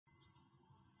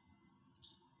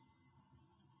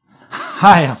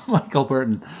Hi, I'm Michael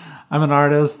Burton. I'm an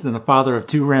artist and the father of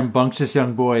two rambunctious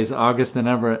young boys, August and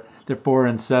Everett. They're 4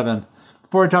 and 7.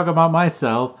 Before I talk about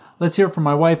myself, let's hear from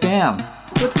my wife, Ann.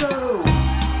 Let's go!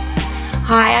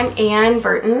 Hi, I'm Ann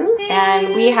Burton,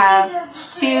 and we have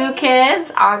 2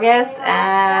 kids, August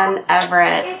and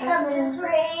Everett. Here comes a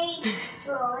train,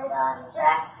 throw it on the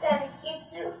track, gotta get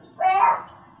through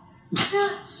fast.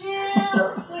 Choo-choo,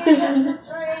 here comes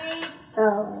the train.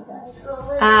 Oh my God.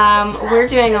 We're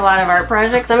doing a lot of art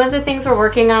projects. Some of the things we're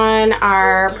working on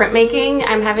are printmaking.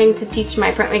 I'm having to teach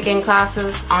my printmaking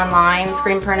classes online,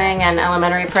 screen printing and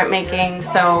elementary printmaking.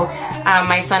 So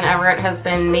my son Everett has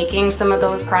been making some of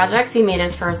those projects. He made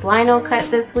his first lino cut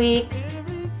this week.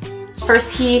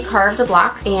 First he carved a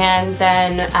block, and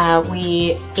then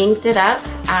we inked it up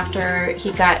after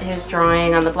he got his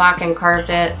drawing on the block and carved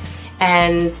it.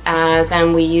 And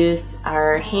then we used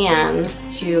our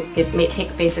hands to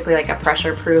take basically like a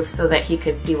pressure proof so that he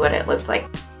could see what it looked like.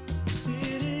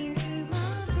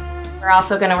 We're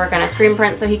also going to work on a screen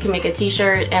print so he can make a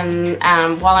t-shirt, and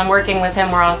while I'm working with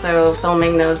him, we're also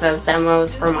filming those as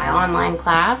demos for my online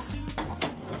class.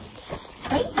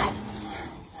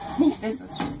 This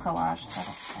is just collage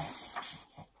stuff.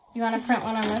 You want to print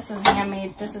one on this? This is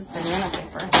handmade. This is banana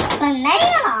paper.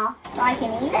 Banana! So I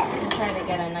can eat it? We'll try to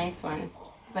get a nice one.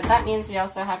 But that means we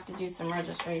also have to do some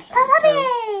registration.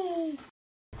 So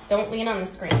don't lean on the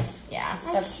screen. Yeah.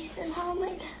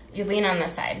 You lean on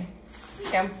this side.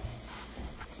 Okay.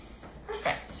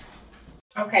 Perfect.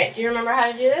 Okay, do you remember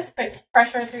how to do this? Put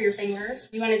pressure through your fingers.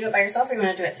 You want to do it by yourself or you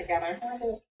want to do it together?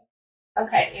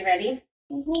 Okay, you ready?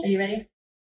 Are you ready?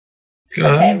 Good.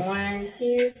 Okay, 1,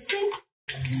 2, 3.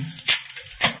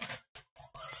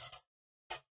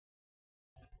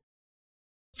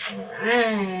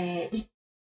 Alright.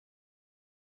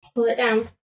 Pull it down.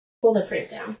 Pull the print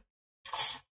down.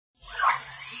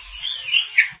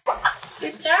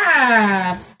 Good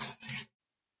job.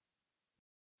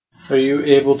 Are you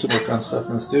able to work on stuff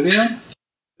in the studio?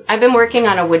 I've been working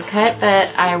on a woodcut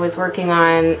that I was working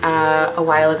on a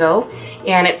while ago,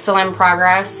 and it's still in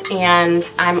progress. And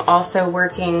I'm also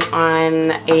working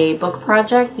on a book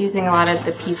project using a lot of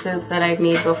the pieces that I've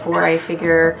made before. I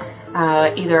figure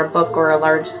either a book or a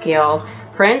large scale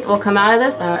print will come out of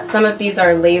this. Some of these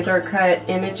are laser cut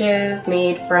images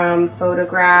made from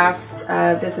photographs.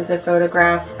 This is a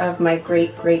photograph of my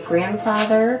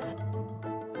great-great-grandfather.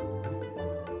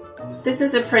 This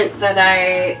is a print that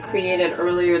I created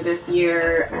earlier this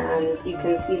year, and you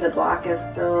can see the block is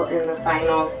still in the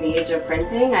final stage of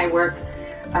printing. I work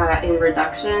in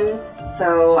reduction,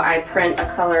 so I print a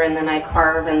color and then I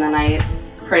carve and then I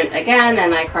print again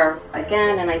and I carve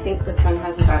again, and I think this one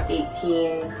has about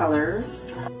 18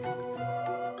 colors.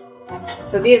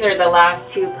 So these are the last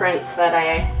 2 prints that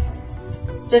I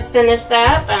just finished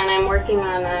up, and I'm working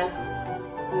on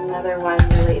another one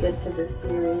related to this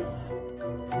series.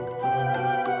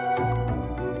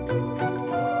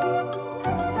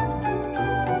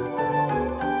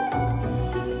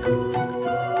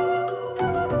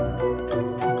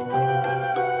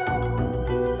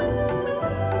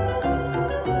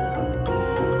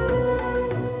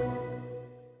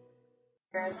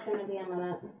 It's going to be on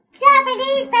the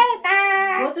Japanese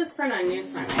paper! We'll just print on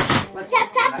newsprint.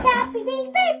 Japanese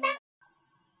paper!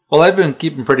 Well, I've been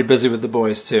keeping pretty busy with the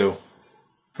boys, too.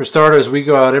 For starters, we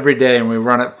go out every day and we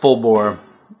run it full bore.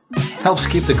 Helps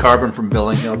keep the carbon from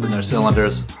building up in their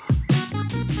cylinders.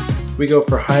 We go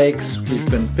for hikes,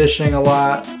 we've been fishing a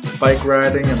lot, bike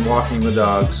riding, and walking the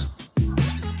dogs.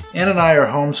 Ann and I are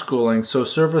homeschooling, so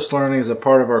service learning is a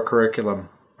part of our curriculum.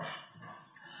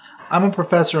 I'm a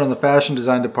professor in the fashion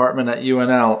design department at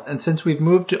UNL, and since we've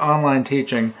moved to online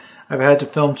teaching, I've had to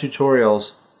film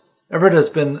tutorials. Everett has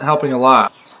been helping a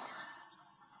lot.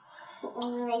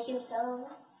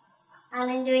 I've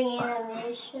been doing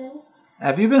animation.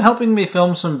 Have you been helping me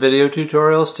film some video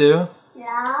tutorials too?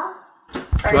 Yeah.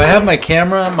 Do I have my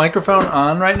microphone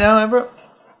on right now, Everett?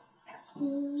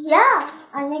 Yeah.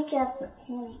 I think you have the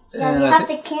camera. Yeah, you have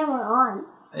the camera on.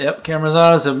 Yep, camera's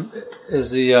on.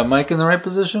 Is the mic in the right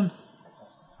position?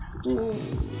 Looks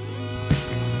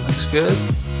good.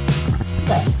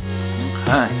 Good.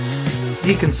 Okay.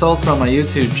 He consults on my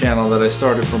YouTube channel that I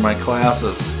started for my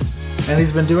classes. And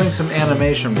he's been doing some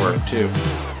animation work too.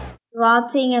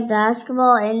 Dropping a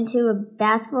basketball into a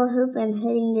basketball hoop and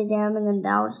hitting the dam and then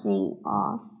bouncing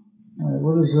off. Alright,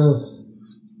 what is this?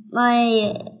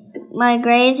 My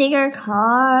Gravedigger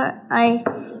car. I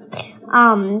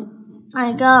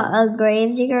got a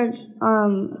Gravedigger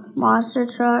monster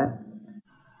truck.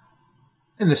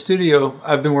 In the studio,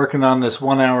 I've been working on this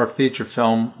 1-hour feature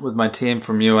film with my team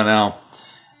from UNL.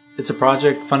 It's a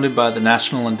project funded by the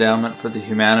National Endowment for the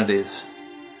Humanities.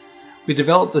 We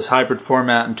developed this hybrid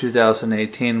format in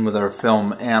 2018 with our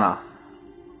film Anna.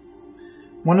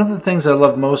 One of the things I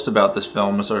love most about this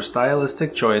film is our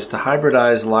stylistic choice to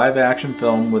hybridize live-action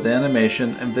film with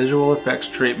animation and visual effects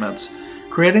treatments,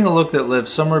 creating a look that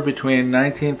lives somewhere between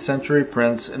 19th century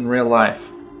prints and real life.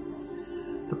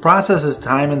 The process is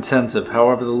time-intensive,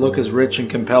 however the look is rich and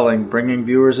compelling, bringing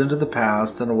viewers into the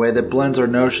past in a way that blends our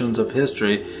notions of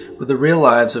history with the real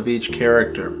lives of each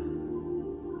character.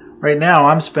 Right now,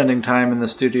 I'm spending time in the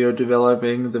studio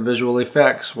developing the visual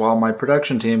effects, while my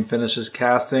production team finishes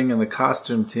casting and the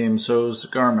costume team sews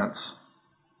garments.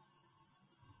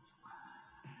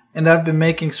 And I've been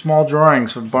making small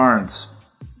drawings of barns.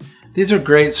 These are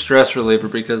great stress reliever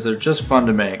because they're just fun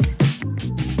to make.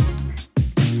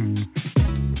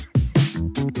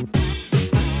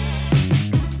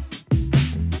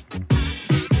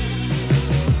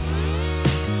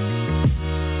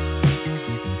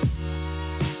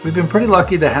 We've been pretty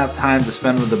lucky to have time to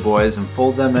spend with the boys and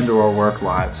fold them into our work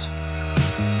lives.